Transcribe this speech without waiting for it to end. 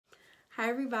Hi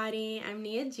everybody, I'm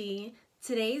Nia G.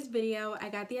 Today's video, I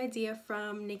got the idea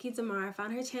from Niki Demar. I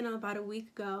found her channel about a week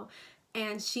ago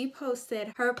and she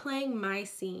posted her playing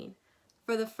myscene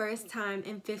for the first time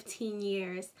in 15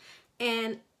 years.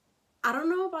 And I don't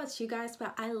know about you guys,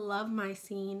 but I love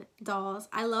myscene dolls.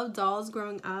 I love dolls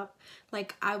growing up.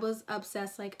 Like, I was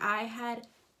obsessed. Like, I had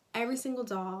every single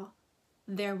doll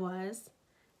there was.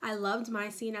 I loved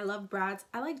myscene. I loved Bratz.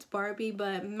 I liked Barbie,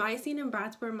 but myscene and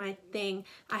Bratz were my thing.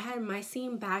 I had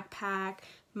myscene backpack,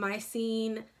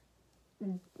 myscene,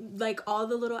 like all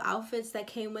the little outfits that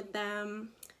came with them.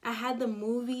 I had the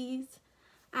movies.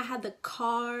 I had the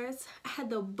cars. I had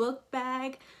the book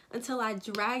bag until I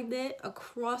dragged it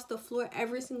across the floor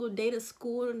every single day to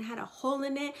school and had a hole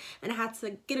in it and I had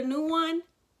to get a new one.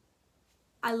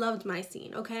 I loved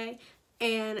myscene, okay?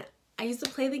 And I used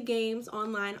to play the games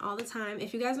online all the time.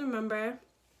 If you guys remember,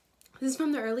 this is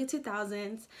from the early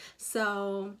 2000s.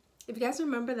 So if you guys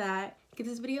remember that, give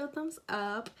this video a thumbs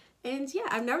up. And yeah,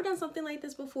 I've never done something like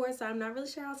this before, so I'm not really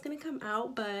sure how it's going to come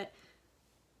out, but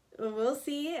we'll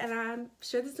see. And I'm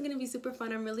sure this is going to be super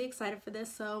fun. I'm really excited for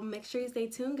this. So make sure you stay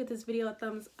tuned, give this video a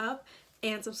thumbs up,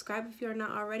 and subscribe if you're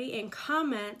not already. And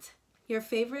comment your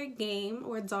favorite game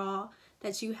or doll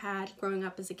that you had growing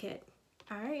up as a kid.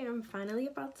 Alright, I'm finally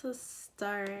about to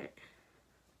start.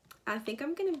 I think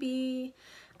I'm gonna be,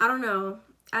 I don't know.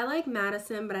 I like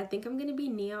Madison, but I think I'm gonna be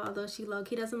Nia, although she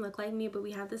low-key doesn't look like me, but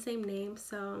we have the same name,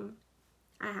 so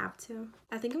I have to.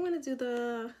 I think I'm gonna do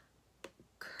the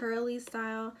curly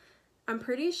style. I'm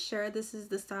pretty sure this is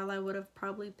the style I would have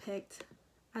probably picked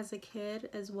as a kid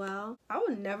as well. I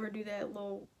would never do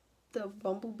the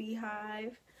bumblebee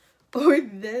hive or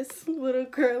this little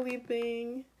curly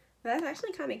thing. That's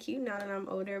actually kind of cute now that I'm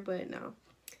older, but no.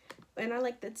 And I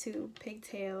like the two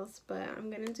pigtails, but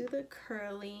I'm gonna do the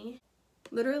curly.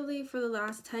 Literally for the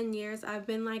last 10 years, I've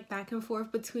been like back and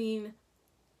forth between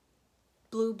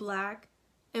blue, black,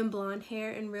 and blonde hair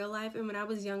in real life. And when I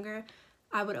was younger,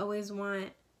 I would always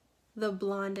want the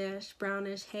blondish,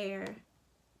 brownish hair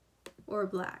or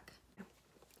black.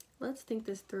 Let's think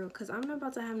this through, because I'm not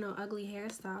about to have no ugly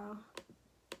hairstyle.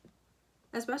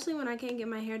 Especially when I can't get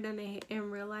my hair done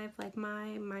in real life. Like,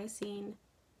 my myscene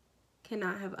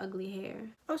cannot have ugly hair.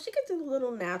 Oh, she could do the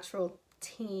little natural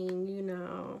teen, you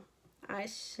know,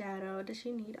 eyeshadow. Does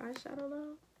she need eyeshadow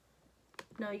though?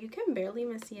 No, you can barely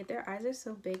even see it. Their eyes are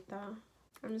so big though.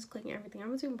 I'm just clicking everything. I'm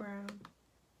gonna do brown.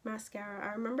 Mascara.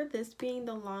 I remember this being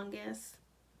the longest.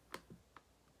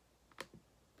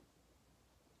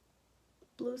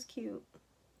 Blue's cute,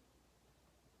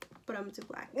 but I'm gonna do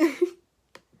black.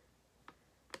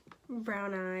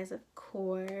 Brown eyes, of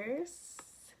course,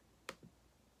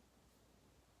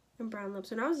 and brown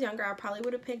lips. When I was younger, I probably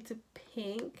would have picked a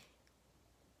pink.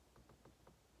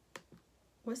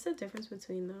 What's the difference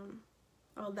between them?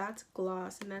 Oh, that's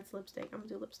gloss and that's lipstick. I'm gonna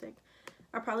do lipstick.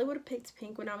 I probably would have picked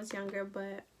pink when I was younger,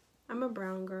 but I'm a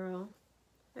brown girl,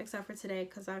 except for today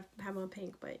because I have on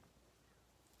pink, but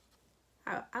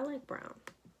I like brown.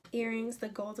 Earrings, the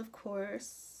gold, of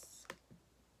course.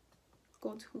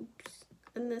 Gold hoops.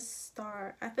 And this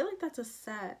star. I feel like that's a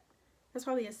set. That's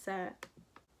probably a set.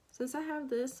 Since I have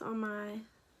this on my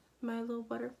little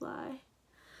butterfly,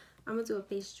 I'm gonna do a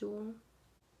face jewel.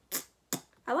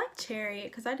 I like cherry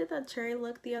because I did that cherry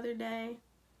look the other day.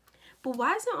 But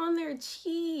why is it on their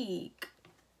cheek?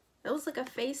 It looks like a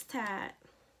face tat.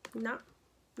 Nope,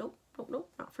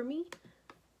 not for me.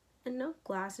 And no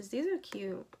glasses. These are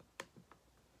cute.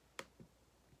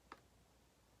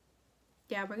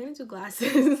 Yeah, we're gonna do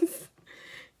glasses.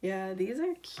 Yeah, these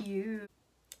are cute.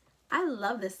 I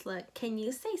love this look. Can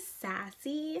you say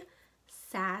sassy?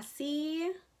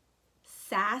 Sassy?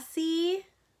 Sassy?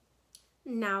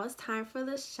 Now it's time for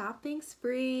the shopping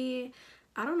spree.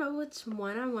 I don't know which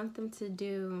one I want them to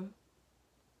do.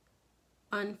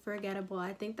 Unforgettable.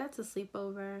 I think that's a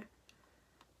sleepover.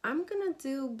 I'm gonna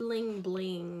do bling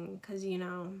bling because, you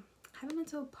know, I haven't been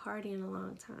to a party in a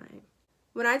long time.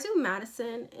 When I do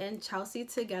Madison and Chelsea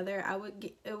together,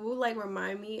 it will like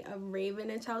remind me of Raven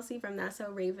and Chelsea from That's So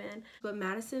Raven. But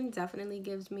Madison definitely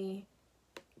gives me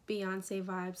Beyonce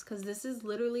vibes because this is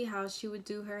literally how she would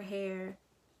do her hair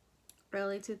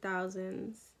early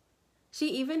 2000s. She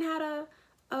even had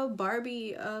a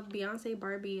Barbie, a Beyonce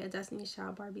Barbie, a Destiny's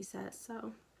Child Barbie set,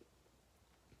 so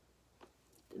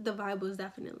the vibe was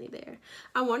definitely there.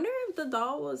 I wonder if the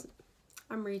doll was...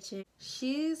 I'm reaching.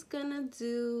 She's gonna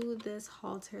do this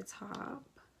halter top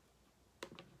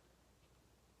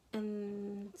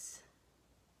and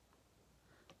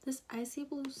this icy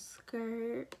blue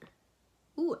skirt.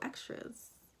 Ooh,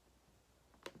 extras.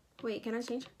 Wait, can I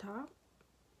change her top?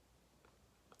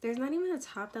 There's not even a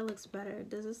top that looks better.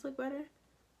 Does this look better?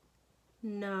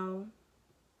 No.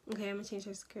 Okay, I'm gonna change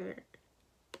her skirt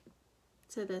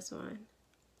to this one.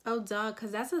 Oh, duh,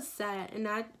 because that's a set. And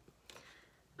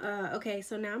okay,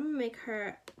 so now I'm gonna make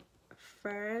her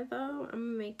fur, though.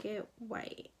 I'm gonna make it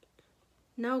white.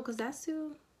 No, because that's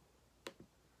too...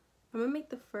 I'm gonna make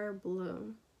the fur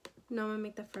blue. No, I'm gonna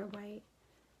make the fur white.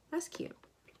 That's cute.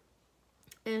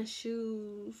 And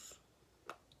shoes.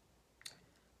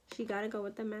 She gotta go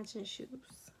with the matching shoes.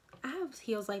 I have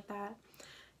heels like that.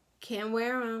 Can't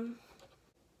wear them.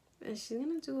 And she's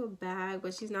gonna do a bag,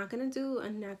 but she's not gonna do a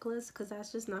necklace because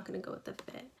that's just not gonna go with the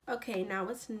fit. Okay, now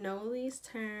it's Noli's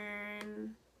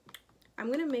turn.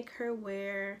 I'm gonna make her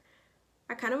wear...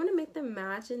 I kind of want to make them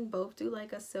match and both do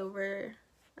like a silver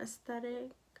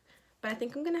aesthetic. But I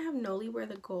think I'm gonna have Noli wear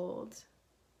the gold.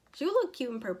 She would look cute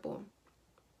in purple.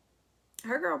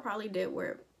 Her girl probably did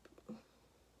wear...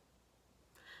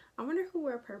 I wonder who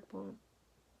wore purple.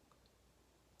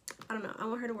 I don't know. I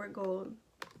want her to wear gold.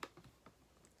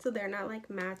 So they're not like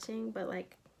matching, but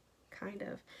like kind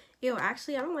of. Ew,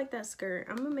 actually I don't like that skirt.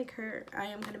 I am gonna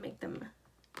make them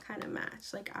kind of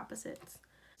match, like opposites.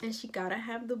 And she gotta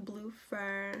have the blue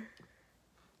fur.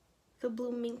 The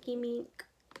blue minky mink.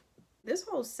 This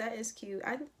whole set is cute.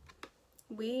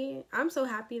 I'm so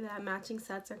happy that matching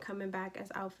sets are coming back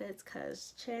as outfits,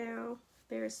 cause child,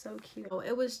 they're so cute. Oh,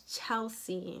 it was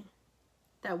Chelsea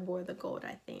that wore the gold,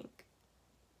 I think.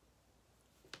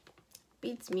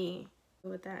 Beats me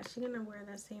with that. She's gonna wear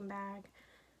that same bag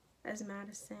as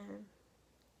Madison.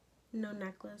 No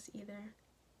necklace either.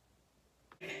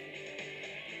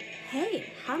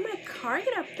 Hey, how did my car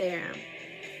get up there?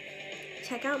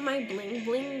 Check out my bling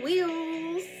bling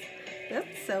wheels.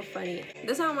 That's so funny.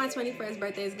 This is how my 21st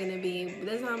birthday is gonna be.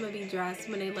 This is how I'm gonna be dressed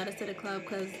when they let us to the club,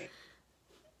 because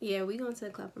yeah, we going to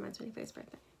the club for my 21st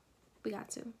birthday. We got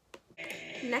to.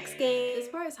 Next game. This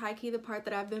part is high-key the part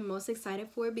that I've been most excited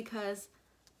for, because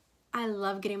I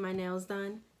love getting my nails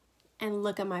done. And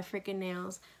look at my freaking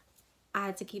nails. I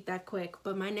had to keep that quick,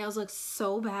 but my nails look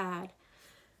so bad.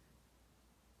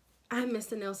 I miss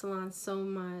the nail salon so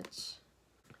much.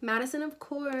 Madison, of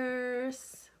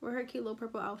course. Wear her cute little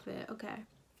purple outfit. Okay.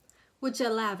 With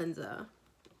your lavender.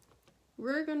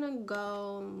 We're gonna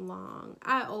go long.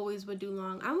 I always would do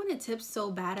long. I wanted tips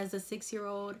so bad as a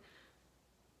 6-year-old.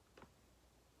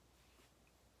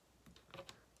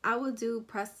 I would do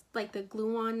press like the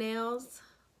glue on nails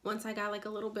once I got like a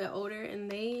little bit older, and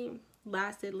they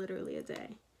lasted literally a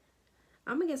day.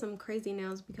 I'm gonna get some crazy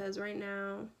nails, because right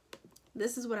now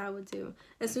this is what I would do.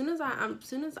 As soon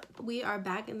as we are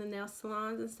back in the nail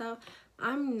salons and stuff,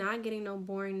 I'm not getting no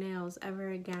boring nails ever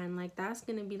again. Like, that's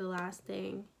gonna be the last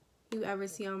thing you ever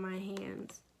see on my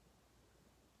hands.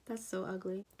 That's so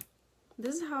ugly.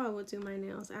 This is how I would do my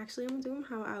nails. Actually, I'm gonna do them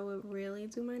how I would really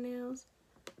do my nails.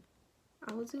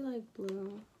 I would do like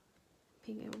blue,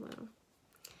 pink, and blue.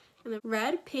 And the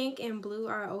red, pink, and blue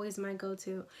are always my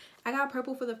go-to. I got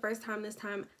purple for the first time this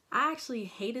time. I actually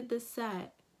hated this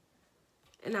set.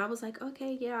 And I was like,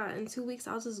 okay, yeah, in 2 weeks,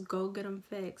 I'll just go get them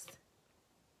fixed.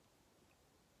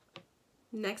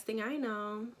 Next thing I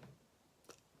know,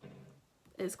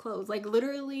 it's closed. Like,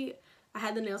 literally, I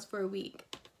had the nails for a week.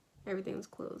 Everything was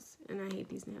closed. And I hate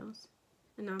these nails.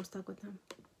 And now I'm stuck with them.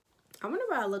 I wonder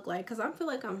what I look like, because I feel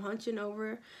like I'm hunching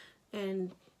over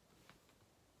and...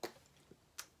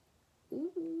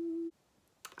 Ooh.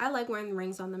 I like wearing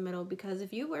rings on the middle, because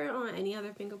if you wear it on any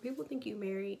other finger, people think you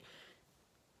married.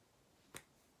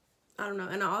 I don't know.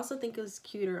 And I also think it was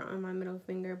cuter on my middle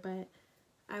finger, but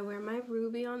I wear my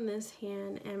ruby on this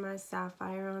hand and my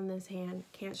sapphire on this hand.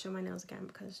 Can't show my nails again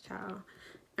because, child,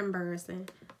 embarrassing.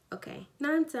 Okay,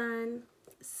 now I'm done.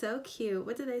 So cute.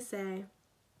 What did they say?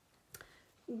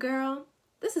 Girl,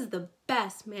 this is the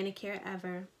best manicure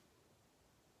ever.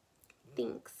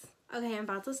 Thanks. Okay, I'm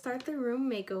about to start the room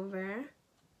makeover.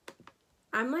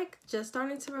 I'm like just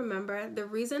starting to remember. The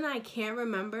reason I can't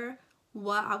remember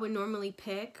what I would normally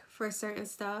pick for certain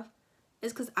stuff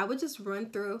is because I would just run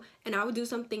through and I would do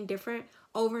something different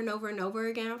over and over and over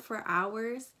again for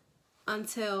hours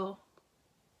until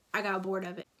I got bored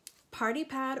of it. Party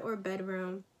pad or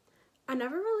bedroom? I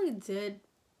never really did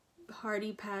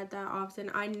party pad that often.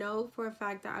 I know for a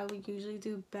fact that I would usually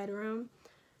do bedroom,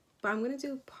 but I'm gonna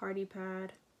do party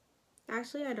pad.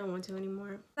 Actually, I don't want to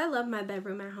anymore. I love my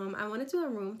bedroom at home. I want to do a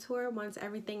room tour once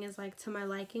everything is like to my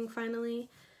liking finally.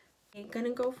 I'm gonna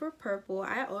go for purple.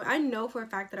 I know for a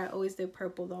fact that I always did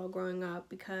purple though growing up,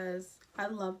 because I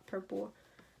loved purple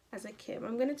as a kid.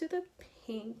 I'm gonna do the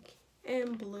pink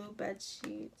and blue bed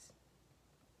sheets.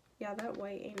 Yeah, that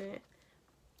white ain't it.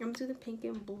 I'm gonna do the pink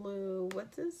and blue.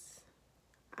 What's this?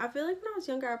 I feel like when I was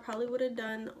younger I probably would have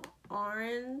done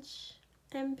orange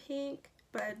and pink,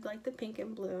 but I like the pink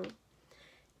and blue.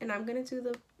 And I'm gonna do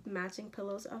the matching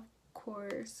pillows, of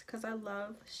course, because I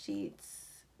love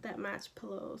sheets that match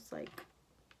pillows. Like,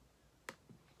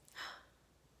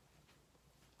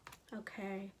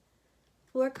 okay,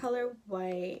 floor color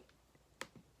white.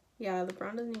 Yeah, the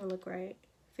brown doesn't even look right.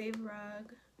 Fave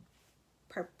rug,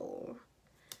 purple.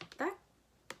 That,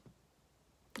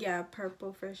 yeah,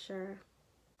 purple for sure.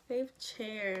 Fave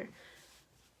chair.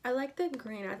 I like the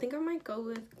green. I think I might go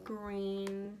with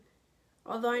green.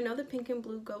 Although I know the pink and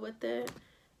blue go with it.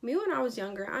 Me when I was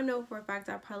younger, I know for a fact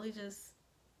I probably just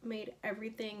made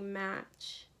everything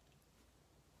match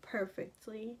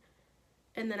perfectly.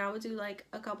 And then I would do like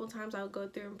a couple times I would go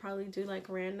through and probably do like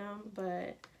random,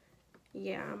 but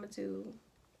yeah, I'm gonna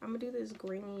do this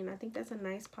green. I think that's a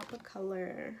nice pop of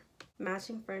color.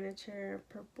 Matching furniture,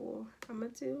 purple. I'm gonna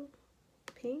do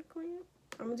pink lamp.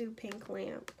 I'm gonna do pink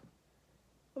lamp.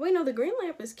 Oh, wait, no, the green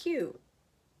lamp is cute.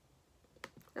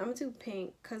 I'm gonna do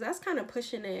pink because that's kind of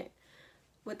pushing it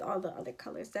with all the other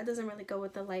colors. That doesn't really go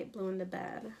with the light blue in the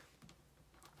bed.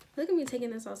 Look at me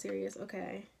taking this all serious.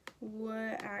 Okay,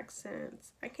 what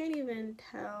accents? I can't even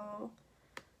tell.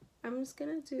 I'm just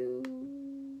gonna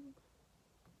do,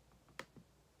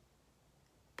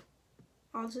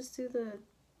 I'll just do the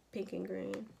pink and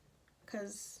green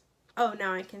because, oh,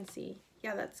 now I can see.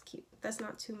 Yeah, that's cute. That's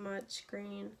not too much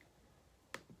green.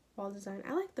 Wall design.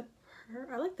 I like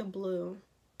the blue.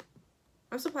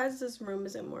 I'm surprised this room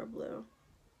isn't more blue.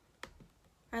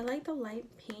 I like the light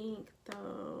pink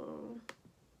though.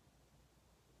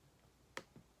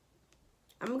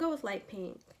 I'm gonna go with light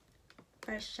pink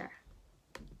for sure.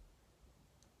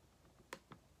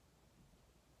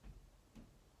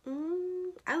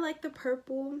 I like the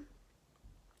purple.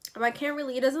 But I can't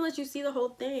really, it doesn't let you see the whole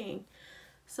thing.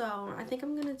 So I think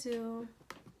I'm gonna do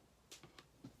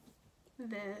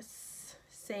this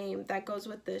same that goes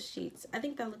with the sheets. I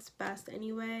think that looks best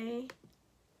anyway.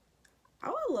 I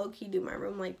will low-key do my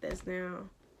room like this now.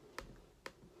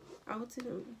 I'm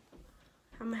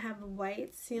gonna have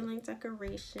white ceiling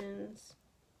decorations,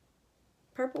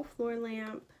 purple floor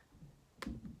lamp.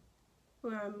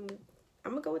 I'm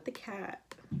gonna go with the cat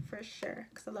for sure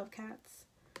because I love cats.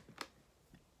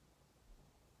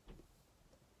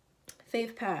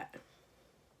 Fave pet,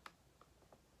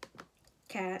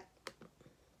 cat.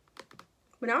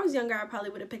 When I was younger, I probably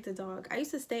would have picked a dog. I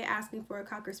used to stay asking for a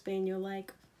Cocker Spaniel,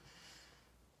 like,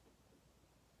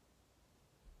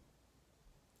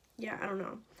 yeah, I don't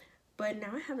know. But now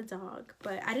I have a dog.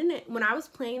 But I didn't, when I was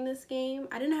playing this game,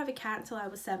 I didn't have a cat until I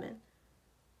was 7.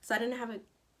 So I didn't have a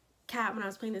cat when I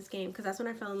was playing this game because that's when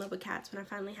I fell in love with cats, when I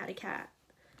finally had a cat.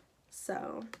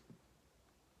 So,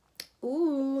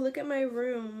 ooh, look at my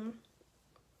room.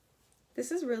 This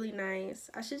is really nice.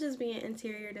 I should just be an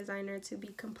interior designer, to be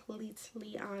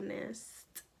completely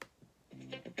honest.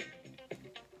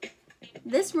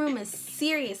 This room is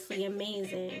seriously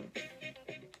amazing.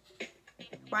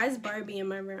 Why is Barbie in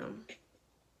my room?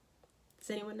 Does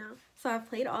anyone know? So I've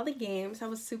played all the games. That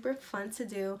was super fun to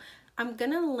do. I'm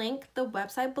gonna link the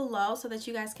website below so that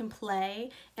you guys can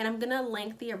play, and I'm gonna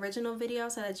link the original video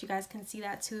so that you guys can see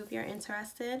that too if you're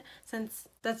interested, since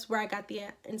that's where I got the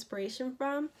inspiration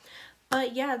from.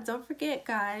 But yeah, don't forget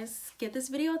guys, give this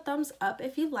video a thumbs up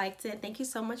if you liked it. Thank you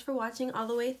so much for watching all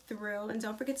the way through, and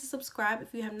don't forget to subscribe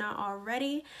if you have not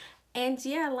already. And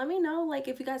yeah, let me know like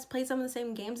if you guys play some of the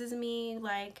same games as me,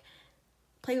 like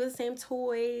play with the same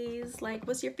toys, like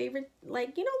what's your favorite,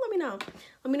 like, you know, let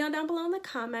me know down below in the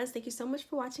comments. Thank you so much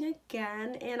for watching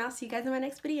again, and I'll see you guys in my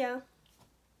next video.